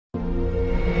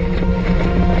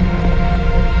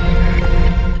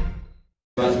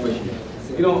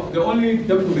you know, the only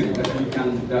document that we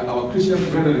can, that our Christian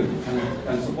brethren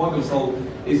can support themselves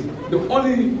is, the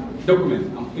only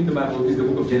document in the Bible is the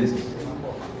book of Genesis.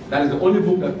 That is the only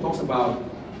book that talks about,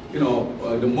 you know,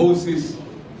 the Moses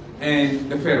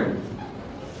and the Pharaoh.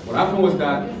 What happened was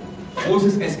that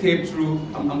Moses escaped through,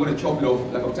 I'm going to chop it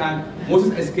off lack of time.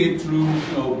 Moses escaped through,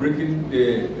 you know, breaking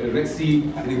the Red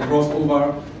Sea, and he crossed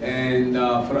over. And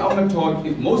Pharaoh thought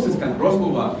if Moses can cross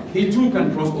over, he too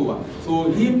can cross over.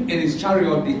 So him and his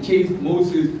chariot, they chased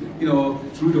Moses, you know,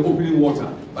 through the opening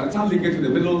water. By the time they get to the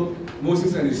middle,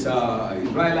 Moses and his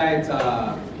Israelite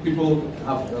people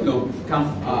have, you know, come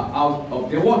out of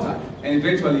their water. And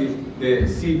eventually the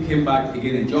sea came back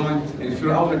again and joined, and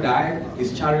Pharaoh died,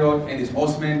 his chariot and his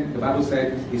horsemen. The Bible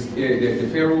said the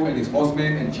Pharaoh and his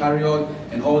horsemen and chariot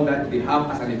and all that they have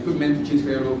as an equipment to chase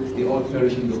Pharaoh, they all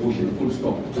perished in the ocean, full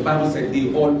stop. The Bible said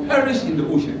they all perished in the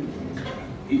ocean.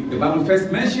 The Bible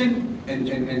first mentioned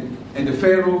and the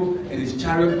Pharaoh and his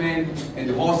chariot men and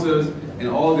the horses and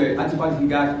all the artifacts he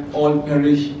got all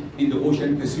perished in the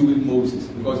ocean pursuing Moses,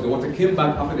 because the water came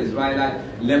back after the Israelites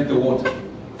left the water.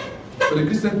 So the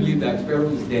Christians believe that Pharaoh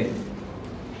is dead.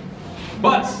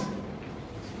 But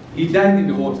he died in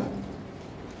the water.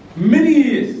 Many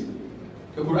years,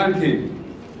 the Quran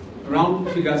came. Around,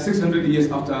 figure 600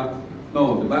 years after.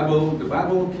 No, the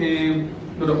Bible came.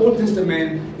 No, the Old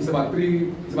Testament is about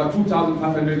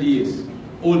 2,500 years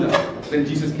older than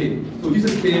Jesus came. So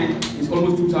Jesus came, it's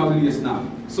almost 2,000 years now.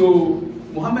 So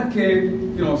Muhammad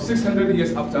came, you know, 600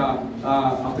 years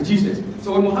after Jesus.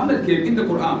 So when Muhammad came in the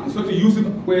Quran, it's not to use it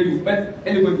where you bet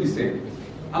anybody is saying.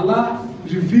 Allah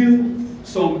revealed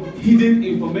some hidden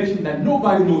information that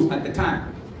nobody knows at the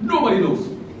time. Nobody knows.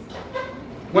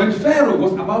 When Pharaoh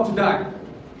was about to die,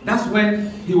 that's when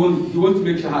he wants to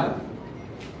make shahada.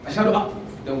 Ashhadu up,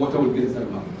 then water will get inside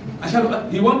of him. Ashhadu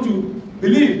up, he wants to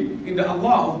believe in the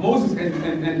Allah of Moses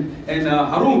and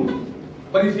Harun.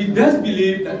 But if he does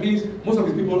believe, that means most of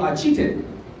his people are cheated.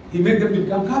 He made them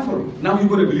become kafir. Now you're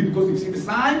going to believe because you've seen the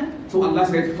sign. So Allah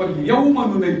said, فَالْيَوْمَ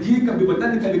نُنَجِّيكَ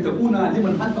بِبَدَنِكَ لِتَكُونَ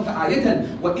لِمَنْ خَلْفَكَ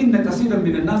آيَةً وَإِنَّ كَثِيرًا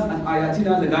مِنَ النَّاسِ عَنْ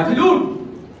آيَاتِنَا لَغَافِلُونَ.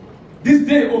 This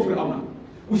day, O Fir'aun,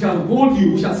 we shall hold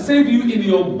you, we shall save you in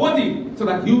your body, so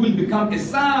that you will become a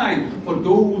sign for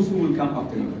those who will come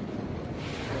after you.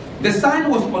 The sign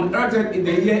was unearthed in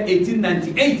the year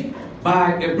 1898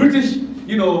 by a British,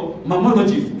 you know,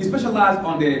 mammologist. He specialized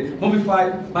on the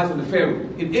mummified parts of the Pharaoh.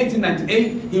 In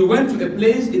 1898, he went to a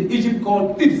place in Egypt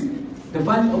called Thebes, the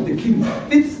Valley of the Kings.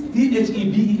 Thebes,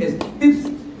 T-H-E-B-E-S, Thebes,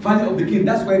 Valley of the Kings.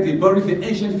 That's where they buried the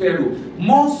ancient Pharaoh.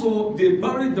 More so, they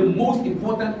buried the most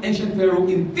important ancient Pharaoh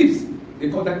in Thebes. They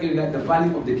call that area the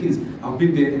Valley of the Kings. I've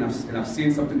been there and I've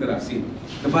seen something that I've seen.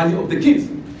 The Valley of the Kings.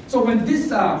 So when this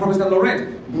Professor Lorette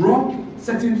brought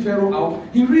certain Pharaoh out,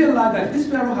 he realized that this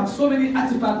Pharaoh has so many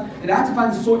artifacts, and the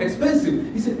artifact is so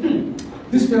expensive. He said,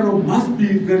 this Pharaoh must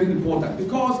be very important,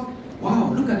 because,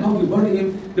 wow, look at how they bury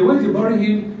him. The way they bury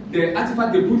him, the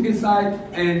artifact they put inside,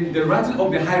 and the writing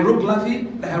of the hieroglyphy.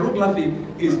 The hieroglyphy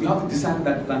is, you have to decide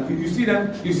that language. You see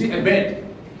them, you see a bed,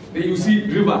 then you see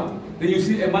river, then you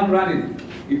see a man running.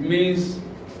 It means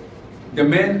the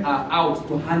men are out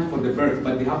to hunt for the birds,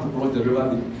 but they have to cross the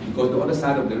river because the other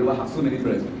side of the river has so many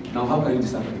birds. Now, how can you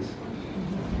decipher this?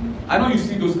 I know you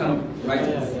see those kind of,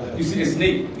 right? You see a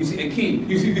snake, you see a king,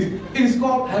 you see this. It is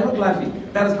called hieroglyphy.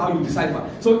 That is how you decipher.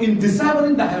 So in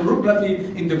deciphering the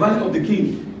hieroglyphy in the Valley of the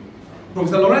King,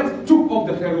 Professor Lorette took off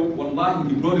the Pharaoh, wallahi,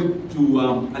 he brought it to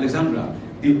Alexandria.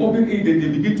 They opened it, then they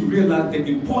begin to realize the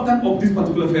importance of this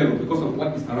particular Pharaoh because of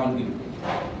what is around him.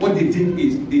 What they did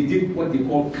is, they did what they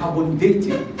call carbon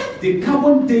dating. They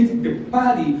carbon date the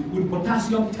body with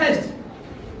potassium test.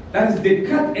 That is, they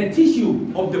cut a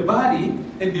tissue of the body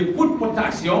and they put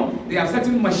potassium. They have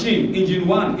certain machine, engine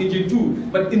 1, engine 2,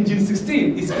 but engine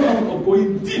 16 is capable of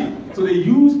going deep. So they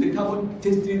use the carbon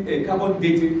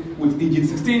dating with engine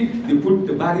 16. They put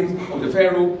the bodies of the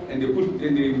Pharaoh and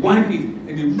they wind it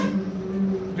and they.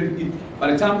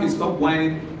 By the time it stops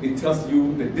whining, it tells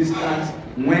you the distance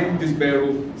when this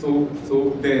Pharaoh. So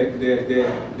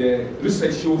the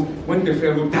research shows when the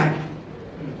Pharaoh died.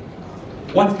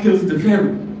 What kills the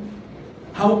Pharaoh?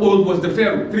 How old was the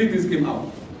Pharaoh? 3 things came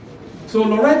out. So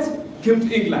Lorette came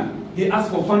to England. He asked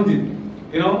for funding,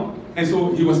 you know, and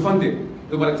so he was funded.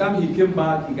 So by the time he came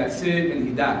back, he got sick and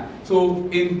he died. So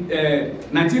in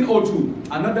 1902,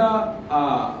 another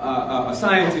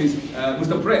scientist,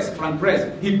 Mr. Frank Press,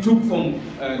 he took from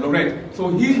Lorette.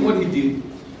 So what he did,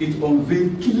 it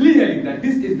unveiled clearly that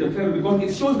this is the Pharaoh, because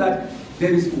it shows that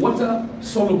there is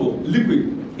water-soluble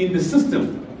liquid in the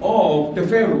system of the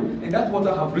pharaoh, and that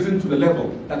water have risen to the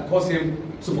level that caused him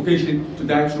suffocation to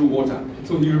die through water.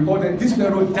 So he reported this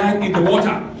pharaoh died in the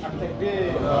water.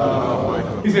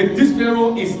 He said this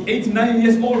pharaoh is 89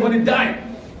 years old when he died.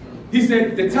 He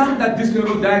said the time that this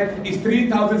pharaoh died is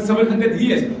 3,700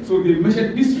 years. So they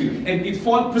measured history, and it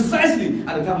fell precisely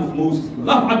at the time of Moses.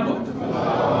 Allahu Akbar.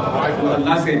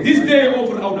 Allah said, this day, O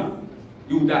Pharaoh,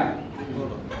 you will die.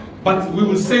 But we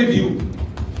will save you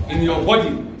in your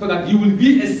body, so that you will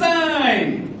be a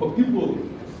sign for people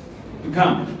to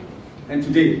come. And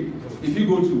today, if you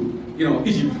go to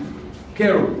Egypt,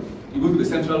 Cairo, you go to the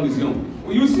Central Museum,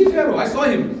 you see Pharaoh. I saw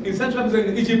him in Central Museum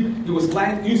in Egypt. He was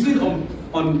lying. You see it on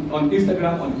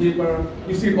Instagram, on paper.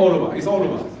 You see it all over. It's all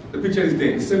over. The picture is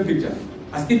there. The same picture.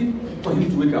 As if for him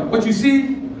to wake up. But you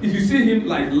see, if you see him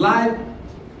like live,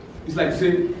 it's like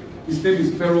say his name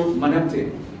is Pharaoh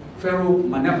Manapte. Pharaoh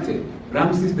Manapte,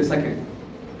 Ramses II.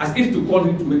 As if to call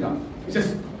him to wake up. It's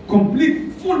just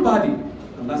complete, full body.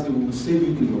 And that's the we will save you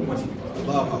in your body.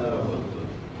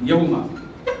 Yawma.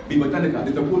 Bibotanica,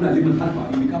 the Takuna, Liman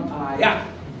Halfa, you become ayah.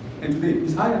 And today,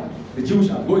 it's ayah. The Jews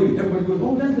are going, everybody goes,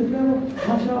 oh, that's the Pharaoh,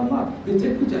 mashallah. They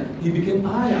take picture. He became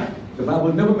ayah. The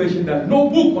Bible never mentioned that. No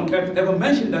book on earth ever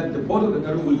mentioned that the body of the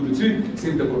Pharaoh will retrieve,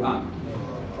 save the Quran.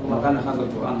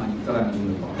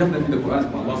 Definitely the Quran is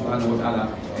from Allah subhanahu wa ta'ala,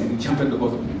 and he championed the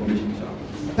cause of information.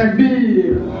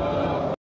 Takbir!